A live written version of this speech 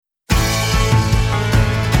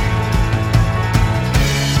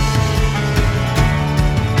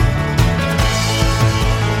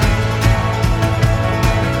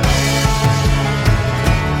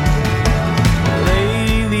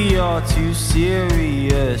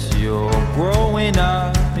serious. You're growing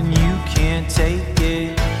up and you can't take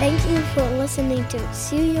it. Thank you for listening to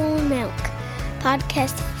Cereal and Milk,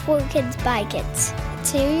 podcast for kids by kids. At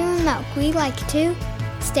Cereal and Milk, we like to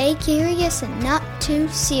stay curious and not too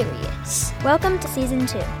serious. Welcome to Season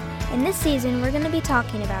 2. In this season, we're going to be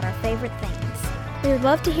talking about our favorite things. We would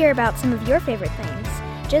love to hear about some of your favorite things.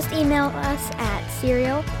 Just email us at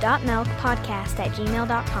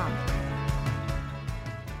cereal.milkpodcast@gmail.com.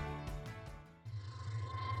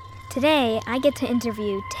 Today, I get to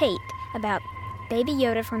interview Taite about Baby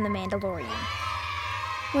Yoda from The Mandalorian.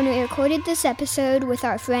 When we recorded this episode with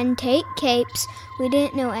our friend Taite Capes, we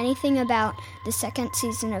didn't know anything about the second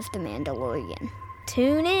season of The Mandalorian.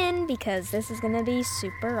 Tune in because this is going to be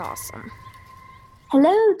super awesome.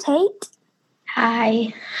 Hello, Taite.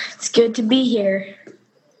 Hi, it's good to be here.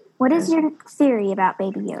 What is your theory about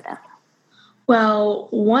Baby Yoda? Well,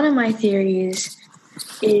 one of my theories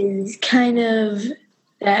is kind of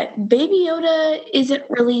that Baby Yoda isn't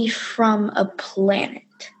really from a planet.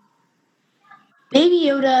 Baby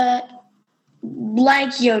Yoda, like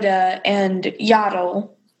Yoda and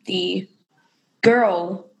Yaddle, the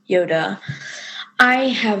girl Yoda, I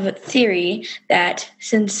have a theory that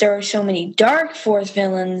since there are so many Dark Force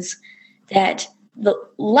villains, that the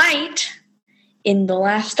light in the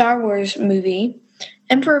last Star Wars movie,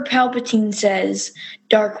 Emperor Palpatine says,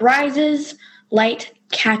 dark rises, light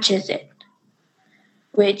catches it,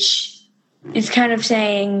 which is kind of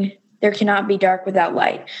saying there cannot be dark without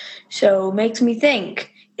light. So makes me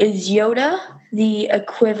think, is Yoda the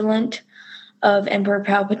equivalent of Emperor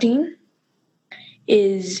Palpatine?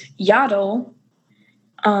 Is Yaddle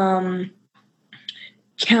Count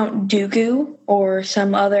Dooku or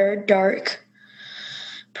some other dark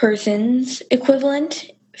person's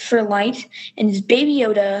equivalent for light? And is Baby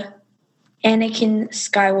Yoda Anakin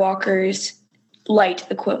Skywalker's light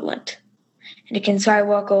equivalent? Anakin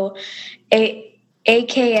Skywalker,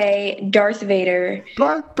 a.k.a. Darth Vader,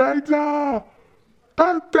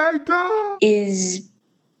 is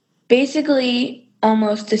basically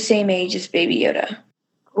almost the same age as Baby Yoda.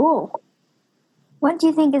 Cool. What do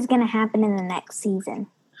you think is going to happen in the next season?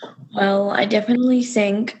 Well, I definitely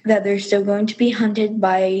think that they're still going to be hunted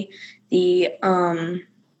by the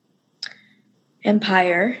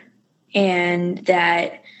Empire, and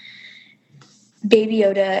that Baby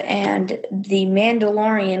Yoda and the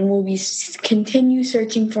Mandalorian will be continue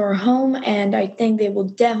searching for a home, and I think they will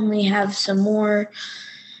definitely have some more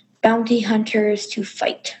bounty hunters to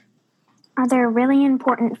fight. Are there really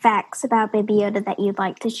important facts about Baby Yoda that you'd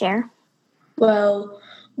like to share? Well,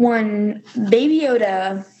 one, Baby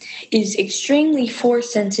Yoda is extremely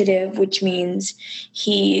force sensitive, which means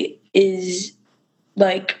he is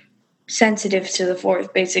sensitive to the force,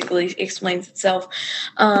 basically explains itself.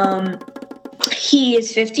 He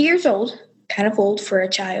is 50 years old, kind of old for a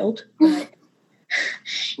child, but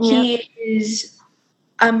he is,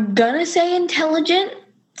 I'm gonna say, intelligent.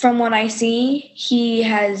 From what I see, he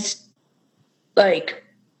has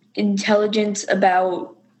intelligence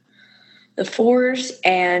about the Force,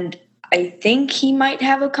 and I think he might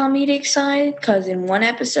have a comedic side, because in one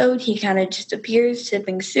episode he kind of just appears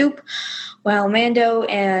sipping soup while Mando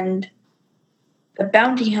and the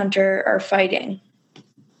bounty hunter are fighting.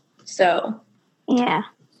 So, yeah.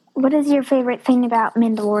 What is your favorite thing about the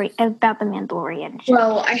Mandalorian show?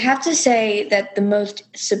 Well, I have to say that the most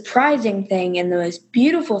surprising thing and the most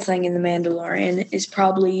beautiful thing in the Mandalorian is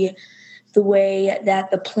probably the way that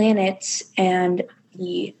the planets and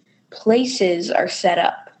the places are set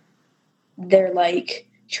up. They're like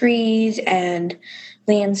trees, and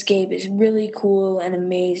landscape is really cool and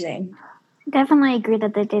amazing. Definitely agree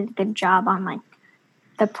that they did a good job on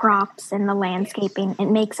the props and the landscaping. It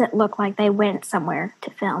makes it look like they went somewhere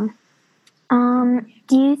to film.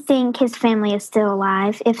 Do you think his family is still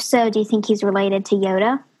alive? If so, do you think he's related to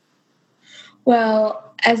Yoda?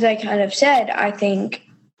 Well, as I kind of said, I think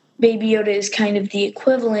Baby Yoda is kind of the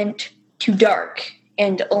equivalent to Dark,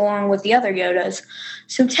 and along with the other Yodas.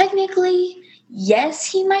 So technically, yes,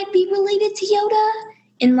 he might be related to Yoda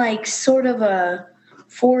in sort of a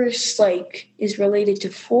Force, is related to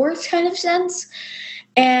Force kind of sense.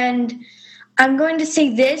 And I'm going to say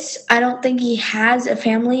this, I don't think he has a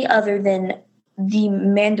family other than the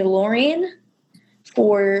Mandalorian,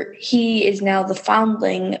 for he is now the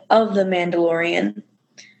foundling of the Mandalorian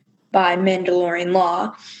by Mandalorian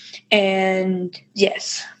law. And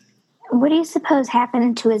yes. What do you suppose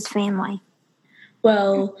happened to his family?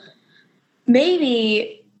 Well,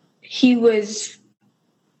 maybe he was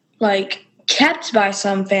kept by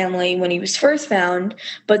some family when he was first found,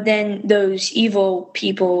 but then those evil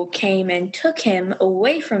people came and took him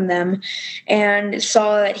away from them and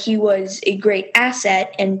saw that he was a great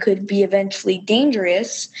asset and could be eventually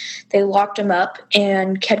dangerous. They locked him up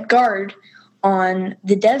and kept guard on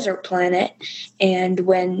the desert planet, and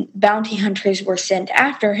when bounty hunters were sent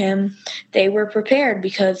after him, they were prepared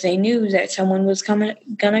because they knew that someone was gonna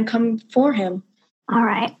come for him. All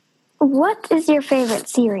right. What is your favorite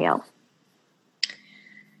cereal?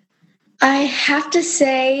 I have to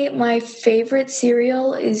say my favorite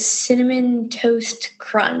cereal is Cinnamon Toast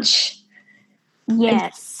Crunch.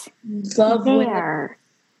 Yes. Love they when are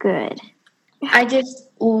good. I just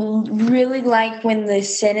really like when the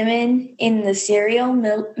cinnamon in the cereal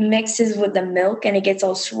mixes with the milk and it gets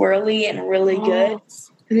all swirly and really good.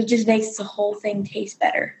 It just makes the whole thing taste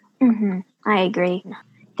better. Mm-hmm. I agree.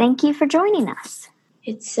 Thank you for joining us.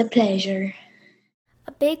 It's a pleasure.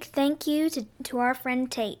 A big thank you to our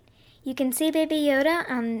friend Tate. You can see Baby Yoda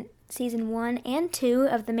on Season 1 and 2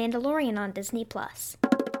 of The Mandalorian on Disney+.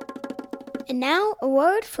 And now, a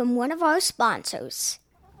word from one of our sponsors.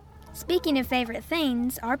 Speaking of favorite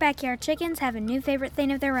things, our backyard chickens have a new favorite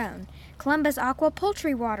thing of their own, Columbus Aqua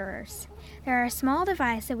Poultry Waterers. They're a small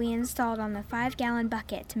device that we installed on the 5-gallon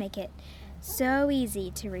bucket to make it so easy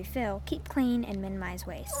to refill, keep clean, and minimize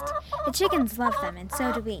waste. The chickens love them, and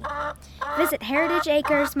so do we. Visit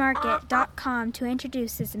heritageacresmarket.com to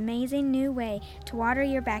introduce this amazing new way to water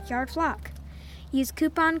your backyard flock. Use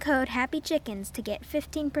coupon code HAPPYCHICKENS to get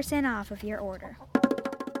 15% off of your order.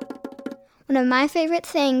 One of my favorite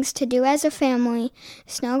things to do as a family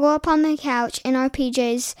is snuggle up on the couch in our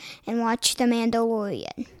PJs and watch The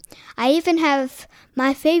Mandalorian. I even have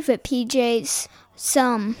my favorite PJs,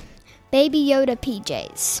 some Baby Yoda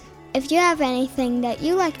PJs. If you have anything that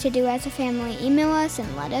you like to do as a family, email us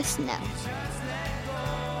and let us know.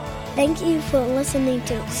 Thank you for listening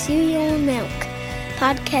to Cereal and Milk,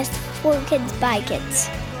 podcast for kids by kids.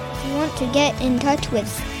 If you want to get in touch with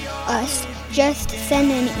us, just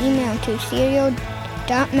send an email to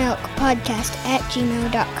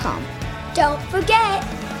cereal.milkpodcast@gmail.com. Don't forget,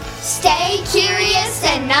 stay curious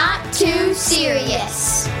and not too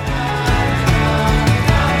serious.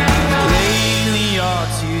 Lately you're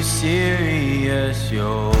too serious.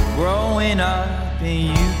 You're growing up and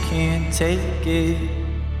you can't take it.